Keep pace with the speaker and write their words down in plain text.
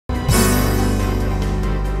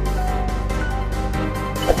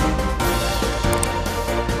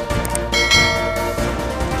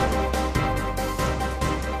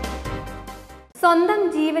സ്വന്തം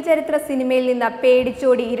ജീവചരിത്ര സിനിമയിൽ നിന്ന്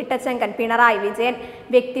പേടിച്ചോടി ഇരട്ടച്ചങ്കൻ പിണറായി വിജയൻ.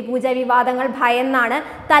 വ്യക്തിപൂജ വിവാദങ്ങൾ ഭയന്നാണ്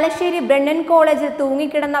തലശ്ശേരി ബ്രണ്ണൻ കോളേജിൽ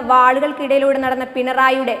തൂങ്ങിക്കിടന്ന വാളുകൾക്കിടയിലൂടെ നടന്ന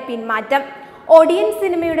പിണറായിയുടെ പിന്മാറ്റം. ഒടിയൻ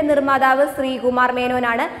സിനിമയുടെ നിർമ്മാതാവ്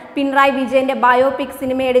ശ്രീകുമാർമേനോനാണ് പിണറായി വിജയന്റെ ബയോപിക്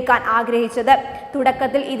സിനിമ എടുക്കാൻ ആഗ്രഹിച്ചത്.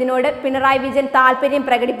 തുടക്കത്തിൽ ഇതിനോട് പിണറായി വിജയൻ താല്പര്യം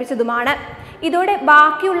പ്രകടിപ്പിച്ചതുമാണ്. ഇതോടെ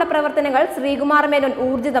ബാക്കിയുള്ള പ്രവർത്തനങ്ങൾ ശ്രീകുമാർമേനോൻ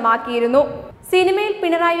ഊർജിതമാക്കിയിരുന്നു. സിനിമയിൽ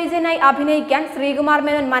പിണറായി വിജയനായി അഭിനയിക്കാൻ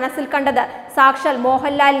ശ്രീകുമാർമേനോൻ മനസ്സിൽ കണ്ടത് സാക്ഷാൽ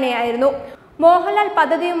മോഹൻലാലിനെയായിരുന്നു. മോഹൻലാൽ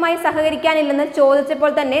പദ്ധതിയുമായി സഹകരിക്കാനില്ലെന്ന്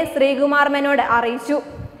ചോദിച്ചപ്പോൾ തന്നെ ശ്രീകുമാർമേനോട് അറിയിച്ചു.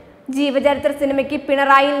 ജീവചരിത്ര സിനിമയ്ക്ക്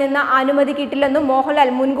പിണറായിയിൽ നിന്ന് അനുമതി കിട്ടില്ലെന്നും മോഹൻലാൽ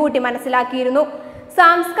മുൻകൂട്ടി മനസ്സിലാക്കിയിരുന്നു.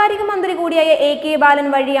 സാംസ്കാരിക മന്ത്രി കൂടിയായ AK ബാലൻ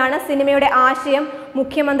വഴിയാണ് സിനിമയുടെ ആശയം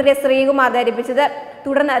മുഖ്യമന്ത്രിയെ ശ്രീകുമാർ ധരിപ്പിച്ചത്.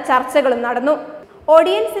 തുടർന്ന് ചർച്ചകളും നടന്നു.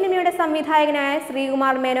 ഒടിയൻ സിനിമയുടെ സംവിധായകനായ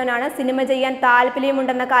ശ്രീകുമാർമേനോനാണ് സിനിമ ചെയ്യാൻ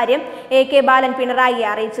താല്പര്യമുണ്ടെന്ന കാര്യം AK ബാലൻ പിണറായിയെ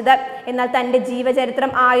അറിയിച്ചത്. എന്നാൽ തന്റെ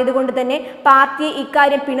ജീവചരിത്രം ആയതുകൊണ്ട് തന്നെ പാർട്ടിയെ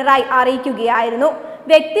ഇക്കാര്യം പിണറായി അറിയിക്കുകയായിരുന്നു.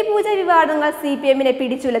 വ്യക്തിപൂജ വിവാദങ്ങൾ CPMനെ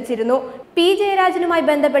പിടിച്ചുലച്ചിരുന്നു. P ജയരാജനുമായി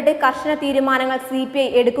ബന്ധപ്പെട്ട് കർശന തീരുമാനങ്ങൾ CPI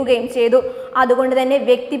എടുക്കുകയും ചെയ്തു. അതുകൊണ്ട് തന്നെ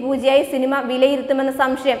വ്യക്തിപൂജയായി സിനിമ വിലയിരുത്തുമെന്ന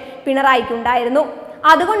സംശയം പിണറായിക്കുണ്ടായിരുന്നു.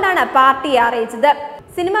 അതുകൊണ്ടാണ് പാർട്ടിയെ അറിയിച്ചത്.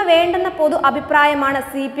 സിനിമ വേണ്ടെന്ന പൊതു അഭിപ്രായമാണ്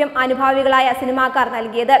CPM അനുഭാവികളായ സിനിമാക്കാർ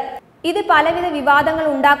നൽകിയത്. ഇത് പലവിധ വിവാദങ്ങൾ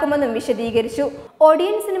ഉണ്ടാക്കുമെന്നും വിശദീകരിച്ചു.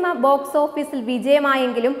 ഒടിയൻ സിനിമ ബോക്സ് ഓഫീസിൽ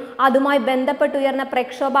വിജയമായെങ്കിലും അതുമായി ബന്ധപ്പെട്ടുയർന്ന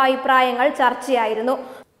പ്രക്ഷോഭാഭിപ്രായങ്ങൾ ചർച്ചയായിരുന്നു.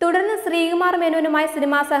 തുടർന്ന് ശ്രീകുമാർമേനോനുമായി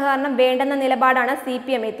സിനിമാ സഹകരണം വേണ്ടെന്ന നിലപാടാണ്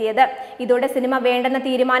CPM എത്തിയത്. ഇതോടെ സിനിമ വേണ്ടെന്ന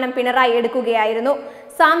തീരുമാനം പിണറായി എടുക്കുകയായിരുന്നു.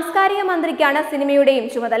 സാംസ്കാരിക മന്ത്രിക്കാണ് സിനിമയുടെയും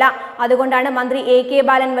ചുമതല. അതുകൊണ്ടാണ് മന്ത്രി AK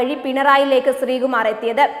ബാലൻ വഴി പിണറായിലേക്ക് ശ്രീകുമാർ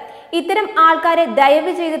എത്തിയത്. ഇത്തരം ആൾക്കാരെ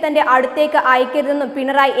ദയവ് ചെയ്ത് തന്റെ അടുത്തേക്ക് അയക്കരുതെന്നും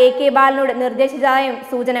പിണറായി AK ബാലനോട് നിർദ്ദേശിച്ചതായും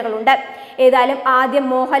സൂചനകളുണ്ട്. ഏതായാലും ആദ്യം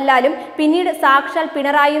മോഹൻലാലും പിന്നീട് സാക്ഷാൽ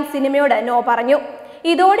പിണറായിയും സിനിമയോട് നോ പറഞ്ഞു.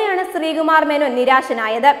 ഇതോടെയാണ് ശ്രീകുമാർമേനോൻ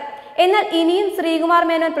നിരാശനായത്. എന്നാൽ ഇനിയും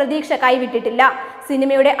ശ്രീകുമാർമേനോൻ പ്രതീക്ഷ കൈവിട്ടിട്ടില്ല.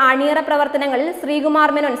 സിനിമയുടെ അണിയറ പ്രവർത്തനങ്ങളിൽ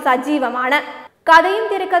ശ്രീകുമാർമേനോൻ സജീവമാണ്. കഥയും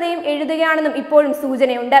തിരക്കഥയും എഴുതുകയാണെന്നും ഇപ്പോഴും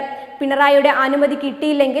സൂചനയുണ്ട്. പിണറായിയുടെ അനുമതി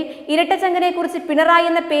കിട്ടിയില്ലെങ്കിൽ ഇരട്ടച്ചങ്കനെ കുറിച്ച് പിണറായി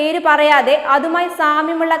എന്ന പേര് പറയാതെ അതുമായി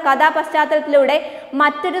സാമ്യമുള്ള കഥാപശ്ചാത്തലത്തിലൂടെ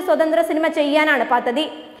മറ്റൊരു സ്വതന്ത്ര സിനിമ ചെയ്യാനാണ് പദ്ധതി.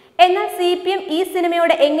 എന്നാൽ CPM ഈ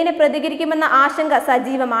സിനിമയോട് എങ്ങനെ പ്രതികരിക്കുമെന്ന ആശങ്ക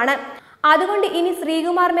സജീവമാണ്. അതുകൊണ്ട് ഇനി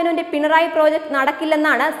ശ്രീകുമാർമേനോന്റെ പിണറായി പ്രോജക്ട്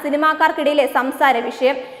നടക്കില്ലെന്നാണ് സിനിമാക്കാർക്കിടയിലെ സംസാര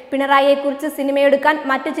വിഷയം. പിണറായിയെക്കുറിച്ച് സിനിമയെടുക്കാൻ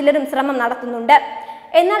മറ്റു ചിലരും ശ്രമം നടത്തുന്നുണ്ട്.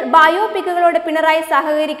 എന്നാൽ ബയോപിക്കുകളോട് പിണറായി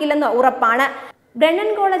സഹകരിക്കില്ലെന്ന് ഉറപ്പാണ്. ബ്രണ്ണൻ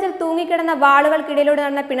കോളേജിൽ തൂങ്ങിക്കിടന്ന വാളുകൾക്കിടയിലൂടെ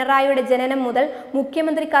നടന്ന പിണറായിയുടെ ജനനം മുതൽ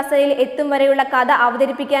മുഖ്യമന്ത്രി കസേരയിൽ എത്തും വരെയുള്ള കഥ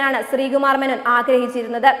അവതരിപ്പിക്കാനാണ് ശ്രീകുമാർമേനോൻ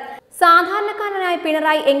ആഗ്രഹിച്ചിരുന്നത്. സാധാരണക്കാരനായ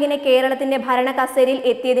പിണറായി എങ്ങനെ കേരളത്തിന്റെ ഭരണ കസേരയിൽ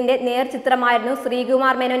എത്തിയതിന്റെ നേർചിത്രമായിരുന്നു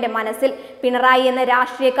ശ്രീകുമാർമേനോന്റെ മനസ്സിൽ. പിണറായി എന്ന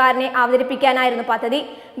രാഷ്ട്രീയക്കാരനെ അവതരിപ്പിക്കാനായിരുന്നു പദ്ധതി.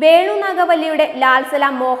 വേണു നാഗവല്ലിയുടെ ലാൽ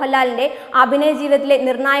സലാം മോഹൻലാലിന്റെ അഭിനയ ജീവിതത്തിലെ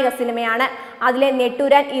നിർണായക സിനിമയാണ്. അതിലെ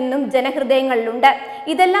നെട്ടൂരാൻ ഇന്നും ജനഹൃദയങ്ങളിലുണ്ട്.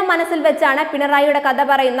 ഇതെല്ലാം മനസ്സിൽ വെച്ചാണ് പിണറായിയുടെ കഥ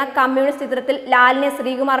പറയുന്ന കമ്മ്യൂണിസ്റ്റ് ചിത്രത്തിൽ ലാലിനെ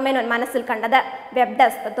ശ്രീകുമാർമേനോൻ മനസ്സിൽ കണ്ടത്. വെബ്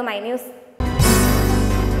ഡെസ്ക് തത്വമൈ ന്യൂസ്.